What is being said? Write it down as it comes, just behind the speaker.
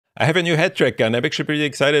I have a new head tracker, and I'm actually pretty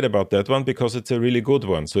excited about that one because it's a really good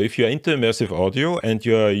one. So if you're into immersive audio and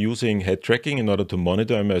you're using head tracking in order to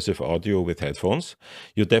monitor immersive audio with headphones,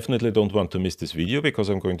 you definitely don't want to miss this video because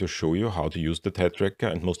I'm going to show you how to use the head tracker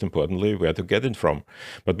and most importantly, where to get it from.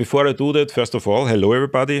 But before I do that, first of all, hello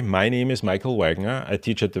everybody. My name is Michael Wagner. I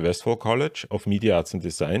teach at the Westfall College of Media Arts and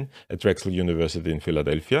Design at Drexel University in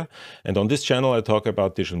Philadelphia. And on this channel, I talk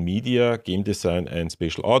about digital media, game design, and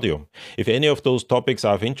spatial audio. If any of those topics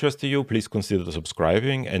are of interest to you, please consider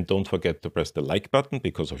subscribing and don't forget to press the like button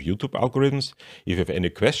because of YouTube algorithms. If you have any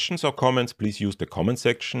questions or comments, please use the comment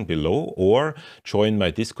section below or join my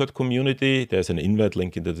Discord community. There's an invite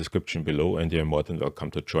link in the description below and you're more than welcome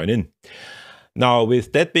to join in. Now,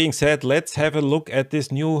 with that being said, let's have a look at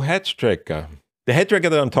this new head tracker. The head tracker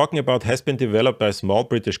that I'm talking about has been developed by a small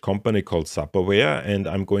British company called Supperware, and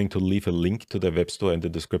I'm going to leave a link to the web store in the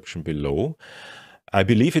description below. I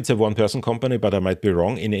believe it's a one-person company, but I might be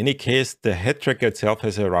wrong. In any case, the head tracker itself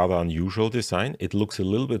has a rather unusual design. It looks a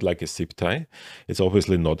little bit like a zip tie. It's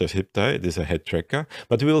obviously not a zip tie, it is a head tracker.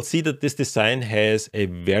 But we will see that this design has a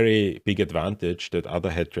very big advantage that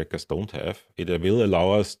other head trackers don't have. It will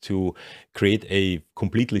allow us to create a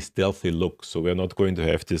completely stealthy look. So we're not going to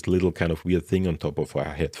have this little kind of weird thing on top of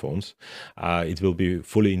our headphones. It will be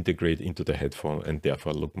fully integrated into the headphone and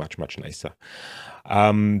therefore look much, much nicer.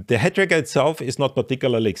 The head tracker itself is not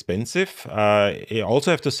particularly expensive. I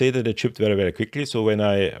also have to say that it shipped very, very quickly. So when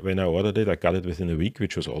I ordered it, I got it within a week,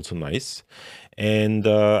 which was also nice. And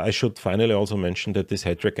I should finally also mention that this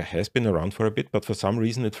head tracker has been around for a bit, but for some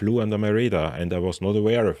reason it flew under my radar and I was not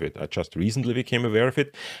aware of it. I just recently became aware of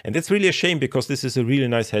it. And that's really a shame because this is a really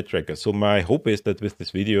nice head tracker. So my hope is that with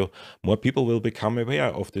this video, more people will become aware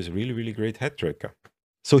of this really, really great head tracker.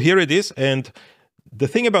 So here it is. And the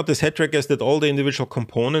thing about this head tracker is that all the individual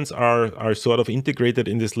components are sort of integrated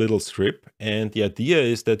in this little strip. And the idea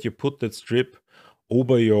is that you put that strip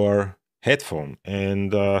over your headphone.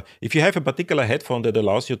 And if you have a particular headphone that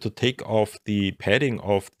allows you to take off the padding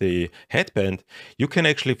of the headband, you can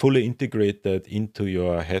actually fully integrate that into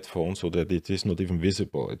your headphone so that it is not even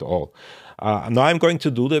visible at all. Now I'm going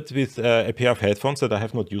to do that with a pair of headphones that I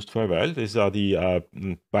have not used for a while. These are the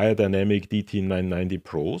Biodynamic DT990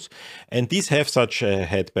 Pros. And these have such a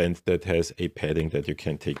headband that has a padding that you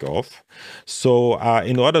can take off. So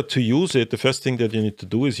in order to use it, the first thing that you need to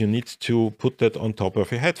do is you need to put that on top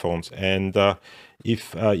of your headphones. And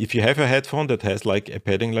if you have a headphone that has like a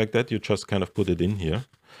padding like that, you just kind of put it in here.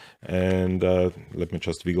 And let me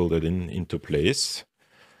just wiggle that into place.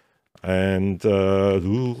 And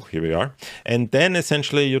here we are. And then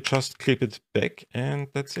essentially you just clip it back and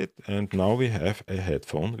that's it. And now we have a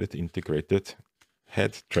headphone with integrated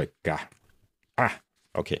head tracker.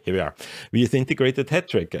 Okay, here we are with integrated head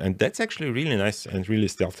tracker. And that's actually really nice and really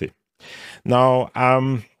stealthy. Now,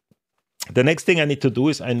 the next thing I need to do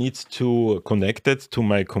is I need to connect it to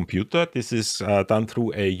my computer. This is done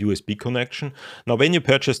through a USB connection. Now, when you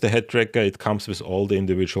purchase the head tracker, it comes with all the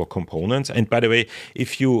individual components. And by the way,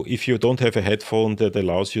 if you don't have a headphone that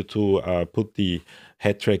allows you to put the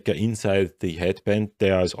head tracker inside the headband,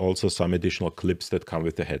 there is also some additional clips that come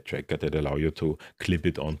with the head tracker that allow you to clip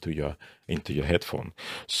it onto your headphone.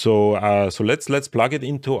 So let's plug it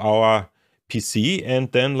into our PC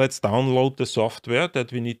and then let's download the software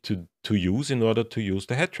that we need to use in order to use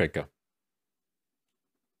the head tracker.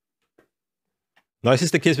 Now, as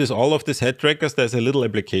is the case with all of these head trackers, there's a little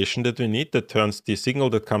application that we need that turns the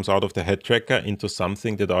signal that comes out of the head tracker into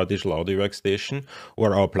something that our digital audio workstation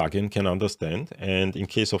or our plugin can understand. And in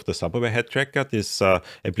case of the Supperware head tracker, this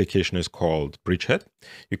application is called Bridgehead.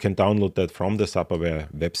 You can download that from the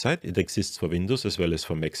Supperware website. It exists for Windows as well as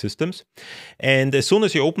for Mac systems. And as soon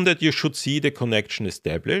as you open that, you should see the connection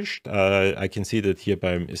established. I can see that here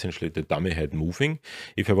by essentially the dummy head moving.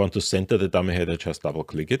 If I want to center the dummy head, I just double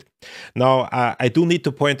click it. Now, I do need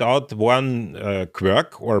to point out one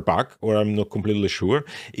quirk or bug, or I'm not completely sure.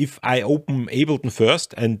 If I open Ableton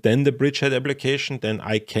first and then the Bridgehead application, then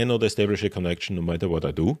I cannot establish a connection no matter what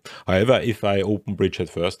I do. However, if I open Bridgehead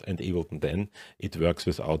first and Ableton then, it works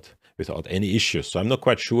without any issues. So I'm not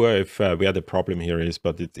quite sure if where the problem here is,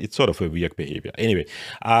 but it's sort of a weird behavior. Anyway,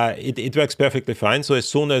 it works perfectly fine. So as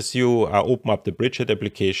soon as you open up the Bridgehead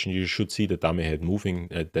application, you should see the dummy head moving.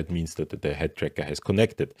 That means that the head tracker has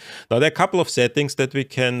connected. Now there are a couple of settings settings that we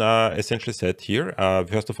can essentially set here.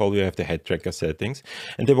 First of all, we have the head tracker settings.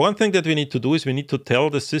 And the one thing that we need to do is we need to tell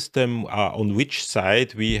the system on which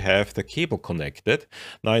side we have the cable connected.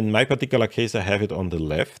 Now, in my particular case, I have it on the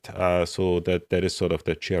left, so that is sort of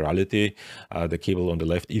the chirality, the cable on the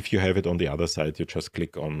left. If you have it on the other side, you just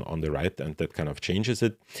click on the right, and that kind of changes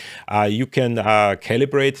it. You can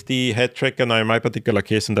calibrate the head tracker. Now, in my particular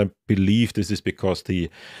case, and I believe this is because the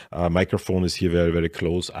microphone is here very, very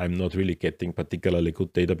close, I'm not really getting particularly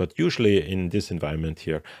good data, but usually in this environment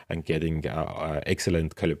here, I'm getting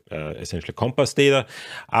excellent essentially compass data.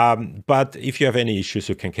 But if you have any issues,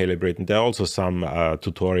 you can calibrate. And there are also some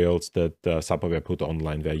tutorials that Supperware put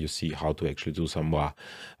online where you see how to actually do some more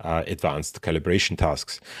advanced calibration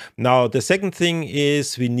tasks. Now, the second thing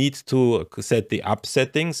is we need to set the up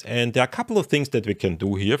settings, and there are a couple of things that we can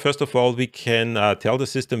do here. First of all, we can tell the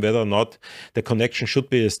system whether or not the connection should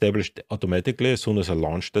be established automatically as soon as I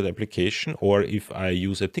launch that application, or if I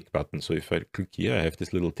use a tick button. So if I click here, I have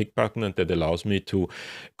this little tick button, and that allows me to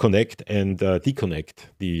connect and deconnect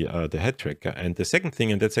the head tracker. And the second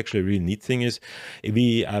thing, and that's actually a really neat thing, is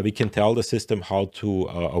we can tell the system how to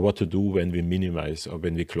or what to do when we minimize or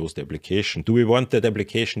when we close the application. Do we want that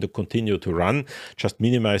application to continue to run, just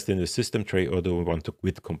minimized in the system tray, or do we want to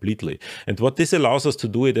quit completely? And what this allows us to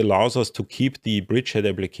do, it allows us to keep the Bridgehead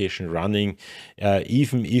application running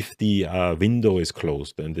even if the window is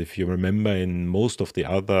closed. And if you remember, in most of the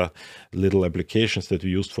other little applications that we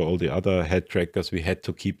used for all the other head trackers, we had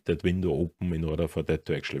to keep that window open in order for that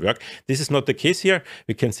to actually work. This is not the case here.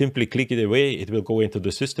 We can simply click it away. It will go into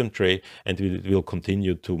the system tray, and it will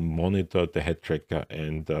continue to monitor the head tracker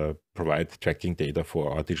and provide tracking data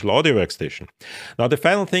for our digital audio workstation. Now, the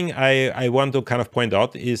final thing I want to kind of point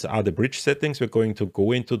out are the bridge settings. We're going to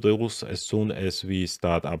go into those as soon as we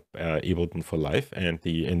start up Ableton for Live and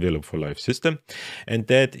the Envelop for Live system. And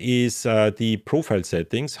that is the profile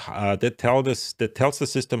settings that tells the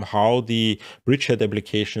system how the Bridgehead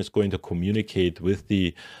application is going to communicate with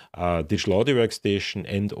the digital audio workstation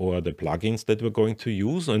and or the plugins that we're going to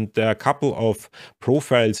use. And there are a couple of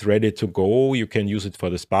profiles ready to go. You can use it for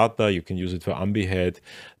the Sparta, you can use it for AmbiHead.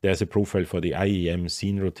 There's a profile for the IEM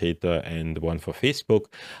scene rotator and one for Facebook.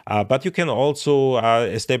 But you can also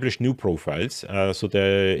establish new profiles. So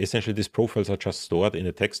essentially these profiles are just stored in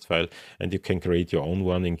a text file, and you can create your own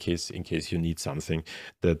one in case you need something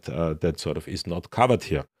that sort of is not covered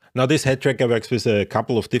here. Now, this head tracker works with a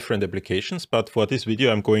couple of different applications, but for this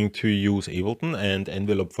video, I'm going to use Ableton and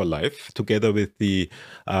Envelop for Live together with the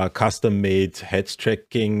custom-made head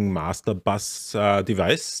tracking master bus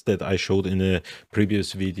device that I showed in a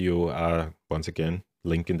previous video. Once again,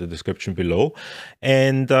 link in the description below.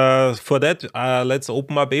 And for that, let's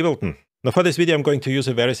open up Ableton. Now, for this video, I'm going to use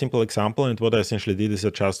a very simple example, and what I essentially did is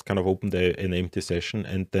I just kind of opened an empty session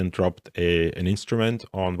and then dropped an instrument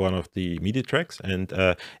on one of the MIDI tracks and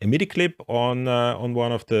a MIDI clip on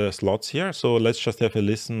one of the slots here. So let's just have a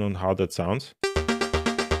listen on how that sounds.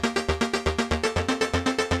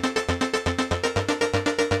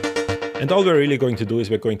 And all we're really going to do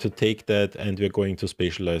is we're going to take that and we're going to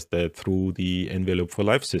spatialize that through the Envelop for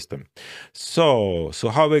Live system. So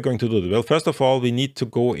how are we going to do that? Well, first of all, we need to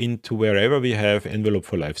go into wherever we have Envelop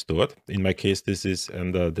for Live stored. In my case, this is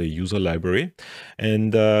under the user library.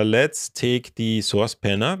 And let's take the source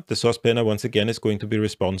panner. The source panner, once again, is going to be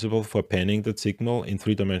responsible for panning that signal in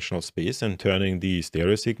three-dimensional space and turning the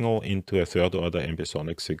stereo signal into a third-order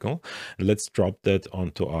ambisonic signal. And let's drop that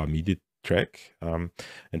onto our MIDI track, and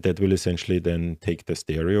that will essentially then take the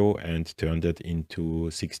stereo and turn that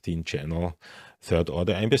into 16-channel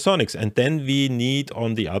third-order ambisonics. And then we need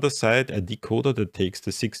on the other side a decoder that takes the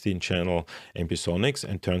 16-channel ambisonics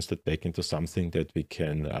and turns that back into something that we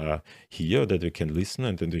can hear, that we can listen,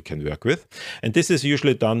 and then we can work with. And this is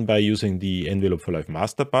usually done by using the Envelop for Live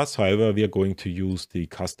master bus. However, we are going to use the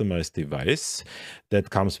customized device that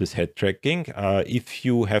comes with head tracking. If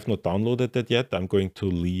you have not downloaded that yet, I'm going to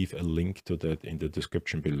leave a link to that in the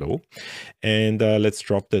description below. And let's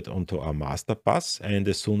drop that onto our master bus. And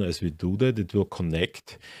as soon as we do that, it will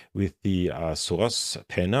connect with the source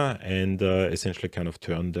panner and essentially kind of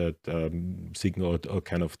turn that signal or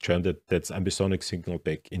kind of turn that ambisonic signal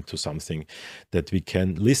back into something that we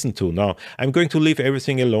can listen to. Now, I'm going to leave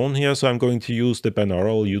everything alone here. So I'm going to use the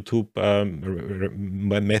binaural YouTube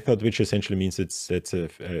method, which essentially means it's a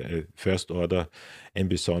first order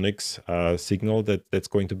ambisonics signal that's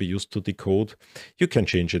going to be used to decode. You can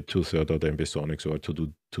change it to third order ambisonics or to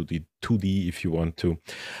do to the 2D if you want to.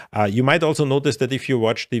 You might also notice that if you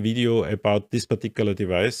watch the video about this particular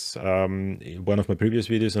device, one of my previous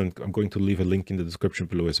videos, and I'm going to leave a link in the description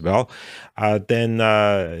below as well, then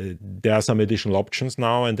there are some additional options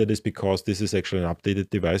now, and that is because this is actually an updated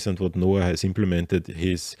device, and what Noah has implemented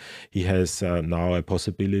is he has now a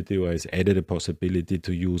possibility, or has added a possibility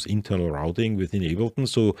to use internal routing within Ableton.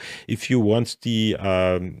 So if you want the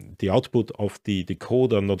output of the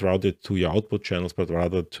decoder not routed to your output channels, but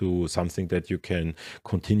rather to something that you can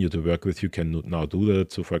continue to work with, you can now do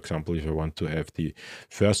that. So for example, if I want to have the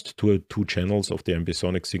first two channels of the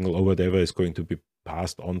ambisonic signal or whatever is going to be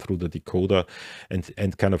passed on through the decoder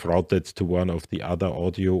and kind of routed to one of the other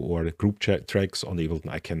audio or group tracks on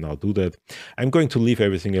Ableton, I can now do that. I'm going to leave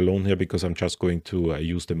everything alone here because I'm just going to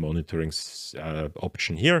use the monitoring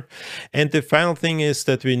option here. And the final thing is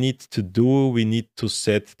that we need to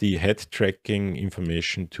set the head tracking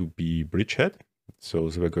information to be Bridgehead.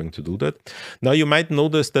 So we're going to do that. Now you might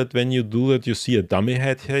notice that when you do that, you see a dummy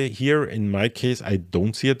head here. In my case, I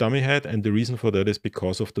don't see a dummy head. And the reason for that is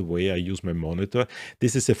because of the way I use my monitor.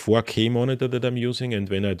 This is a 4K monitor that I'm using. And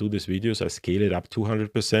when I do these videos, I scale it up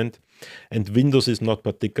 200%. And Windows is not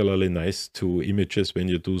particularly nice to images when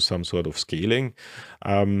you do some sort of scaling.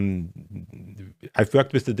 I've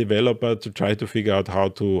worked with the developer to try to figure out how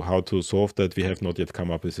to solve that. We have not yet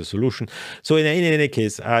come up with a solution. So in any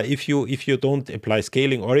case, if you don't apply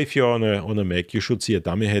scaling, or if you're on a Mac, you should see a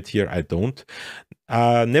dummy head here. I don't.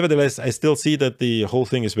 Nevertheless, I still see that the whole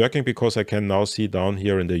thing is working because I can now see down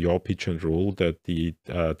here in the yaw, pitch, and roll that the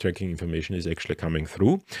tracking information is actually coming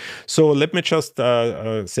through. So let me just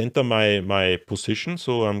center my position.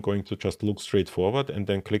 So I'm going to just look straight forward and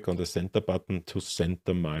then click on the center button to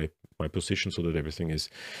center my position so that everything is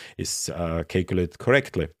calculated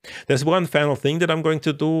correctly. There's one final thing that I'm going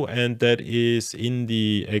to do, and that is in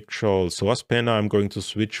the actual source panel, I'm going to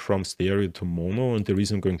switch from stereo to mono. And the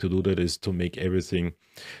reason I'm going to do that is to make everything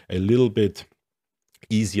a little bit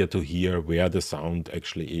easier to hear where the sound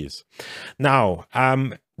actually is. Now,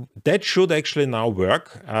 that should actually now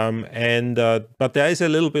work, but there is a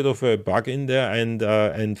little bit of a bug in there,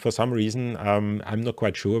 and for some reason I'm not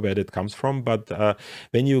quite sure where that comes from. But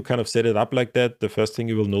when you kind of set it up like that, the first thing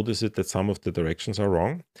you will notice is that some of the directions are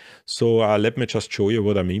wrong. So let me just show you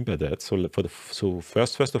what I mean by that. So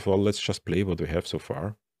first of all, let's just play what we have so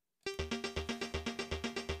far,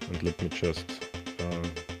 and let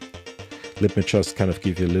me just kind of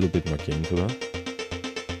give you a little bit more gain to that.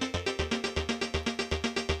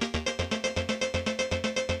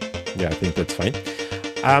 Yeah, I think that's fine.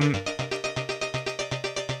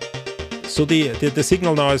 So the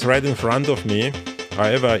signal now is right in front of me.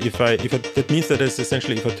 However, that means that it's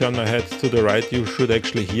essentially, if I turn my head to the right, you should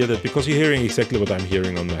actually hear that, because you're hearing exactly what I'm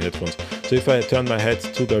hearing on my headphones. So if I turn my head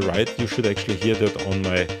to the right, you should actually hear that on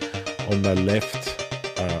the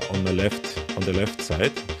left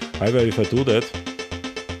side. However, if I do that,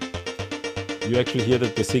 you actually hear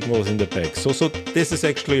that the signal is in the back. So this is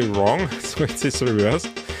actually wrong. So it is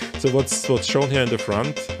reversed. So what's shown here in the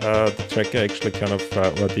front, the tracker actually kind of,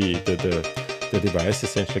 or the device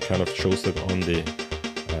essentially kind of shows that on the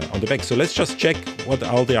back. So let's just check what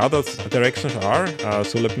all the other directions are.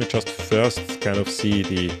 So let me just first kind of see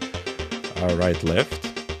the right left.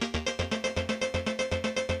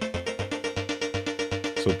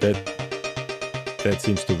 So that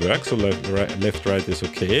seems to work. So left right is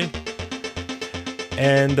okay.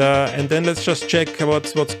 And then let's just check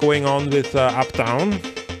what's going on with up down.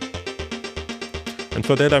 And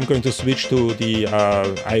for that, I'm going to switch to the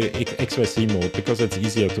XYZ mode, because it's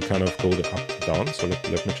easier to kind of go up down. So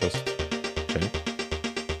let me just check.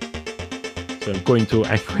 So I'm going to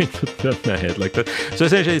turn my head like that. So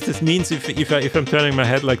essentially, this means if I'm turning my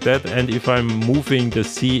head like that, and if I'm moving the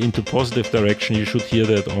C into positive direction, you should hear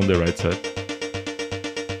that on the right side.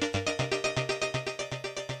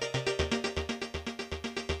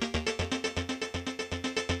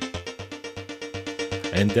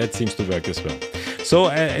 And that seems to work as well. So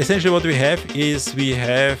essentially what we have is we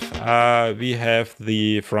have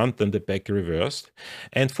the front and the back reversed.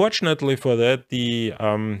 And fortunately for that, the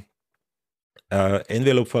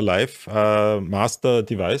Envelop for Life master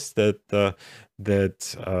device that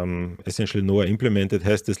essentially Noah implemented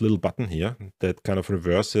has this little button here that kind of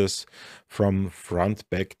reverses from front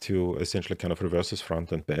back to essentially kind of reverses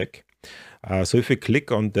front and back. So if we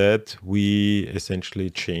click on that, we essentially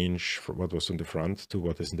change from what was in the front to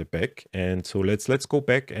what is in the back. And so let's go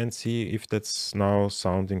back and see if that's now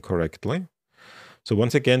sounding correctly. So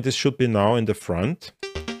once again, this should be now in the front.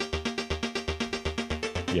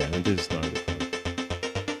 Yeah, and this is now in the front.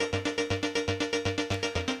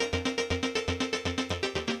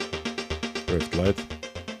 left, light,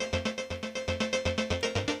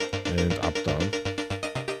 and up, down.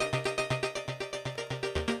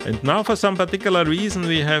 And now for some particular reason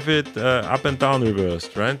we have it up and down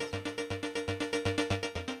reversed, right?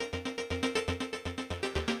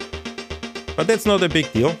 But that's not a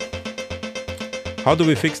big deal. How do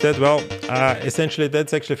we fix that? Well, essentially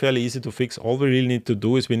that's actually fairly easy to fix. All we really need to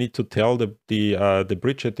do is we need to tell the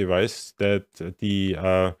Bridgehead device that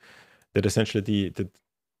essentially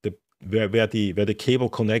where the cable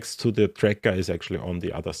connects to the tracker is actually on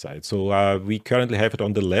the other side. So we currently have it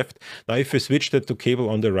on the left. Now if we switch that to cable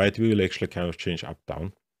on the right, we will actually kind of change up,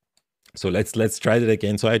 down. So let's try that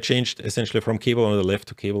again. So I changed essentially from cable on the left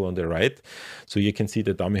to cable on the right. So you can see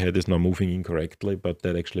the dummy head is now moving incorrectly, but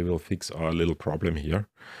that actually will fix our little problem here.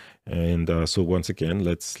 And so once again,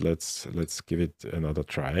 let's give it another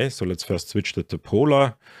try. So let's first switch that to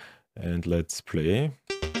polar and let's play.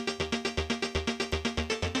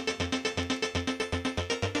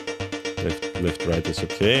 Left, right is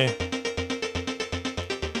okay.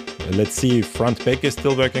 And let's see if front, back is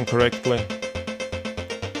still working correctly.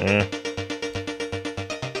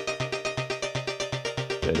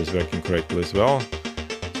 That is working correctly as well.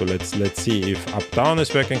 So let's see if up, down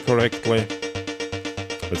is working correctly.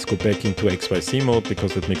 Let's go back into XYZ mode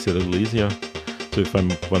because that makes it a little easier. So if I'm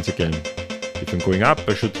going up,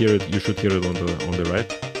 I should hear it. You should hear it on the right.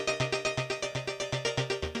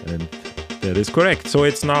 And that is correct. So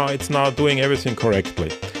it's now doing everything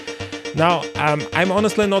correctly. Now, I'm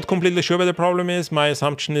honestly not completely sure where the problem is. My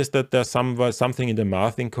assumption is that there's something in the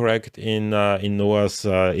math incorrect in Noah's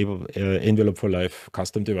Envelop for Life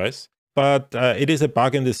custom device. But it is a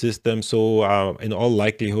bug in the system, so in all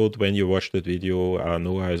likelihood, when you watch that video,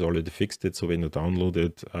 Noah has already fixed it. So when you download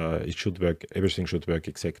it, it should work. Everything should work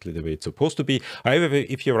exactly the way it's supposed to be. However,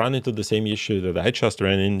 if you run into the same issue that I just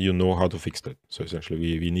ran in, you know how to fix that. So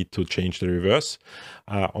essentially, we need to change the reverse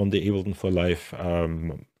on the Ableton for Life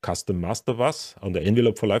custom master bus, on the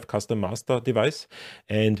Envelop for Life custom master device,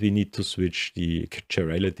 and we need to switch the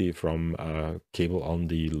chirality from cable on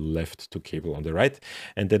the left to cable on the right,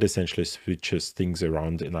 and that essentially switches things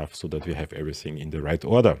around enough so that we have everything in the right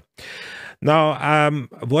order. Now,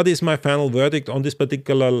 what is my final verdict on this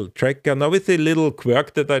particular tracker? Now, with the little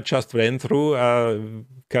quirk that I just ran through,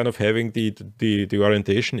 kind of having the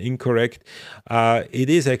orientation incorrect, it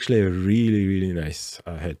is actually a really nice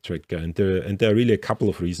head tracker, and there are really a couple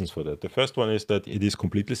of reasons for that. The first one is that it is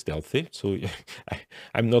completely stealthy, so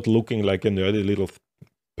I'm not looking like a nerdy little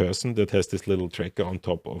person that has this little tracker on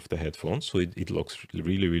top of the headphones, so it looks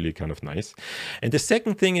really kind of nice. And the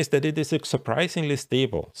second thing is that it is surprisingly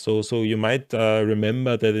stable. So you might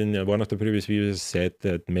remember that in one of the previous videos I said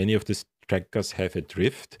that many of these trackers have a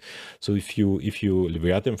drift. So if you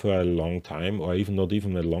wear them for a long time, or not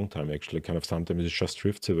even a long time, actually, kind of sometimes it just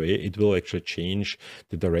drifts away, it will actually change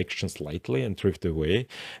the direction slightly and drift away.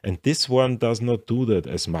 And this one does not do that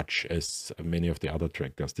as much as many of the other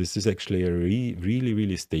trackers. This is actually a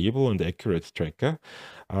really stable and accurate tracker.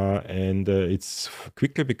 And it's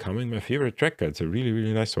quickly becoming my favorite tracker. It's a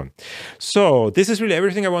really nice one. So this is really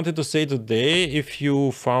everything I wanted to say today. If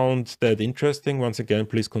you found that interesting, once again,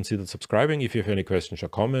 please consider subscribing. If you have any questions or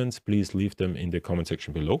comments, please leave them in the comment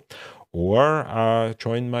section below, or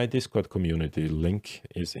join my Discord community. Link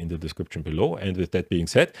is in the description below. And with that being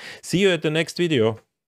said, see you at the next video.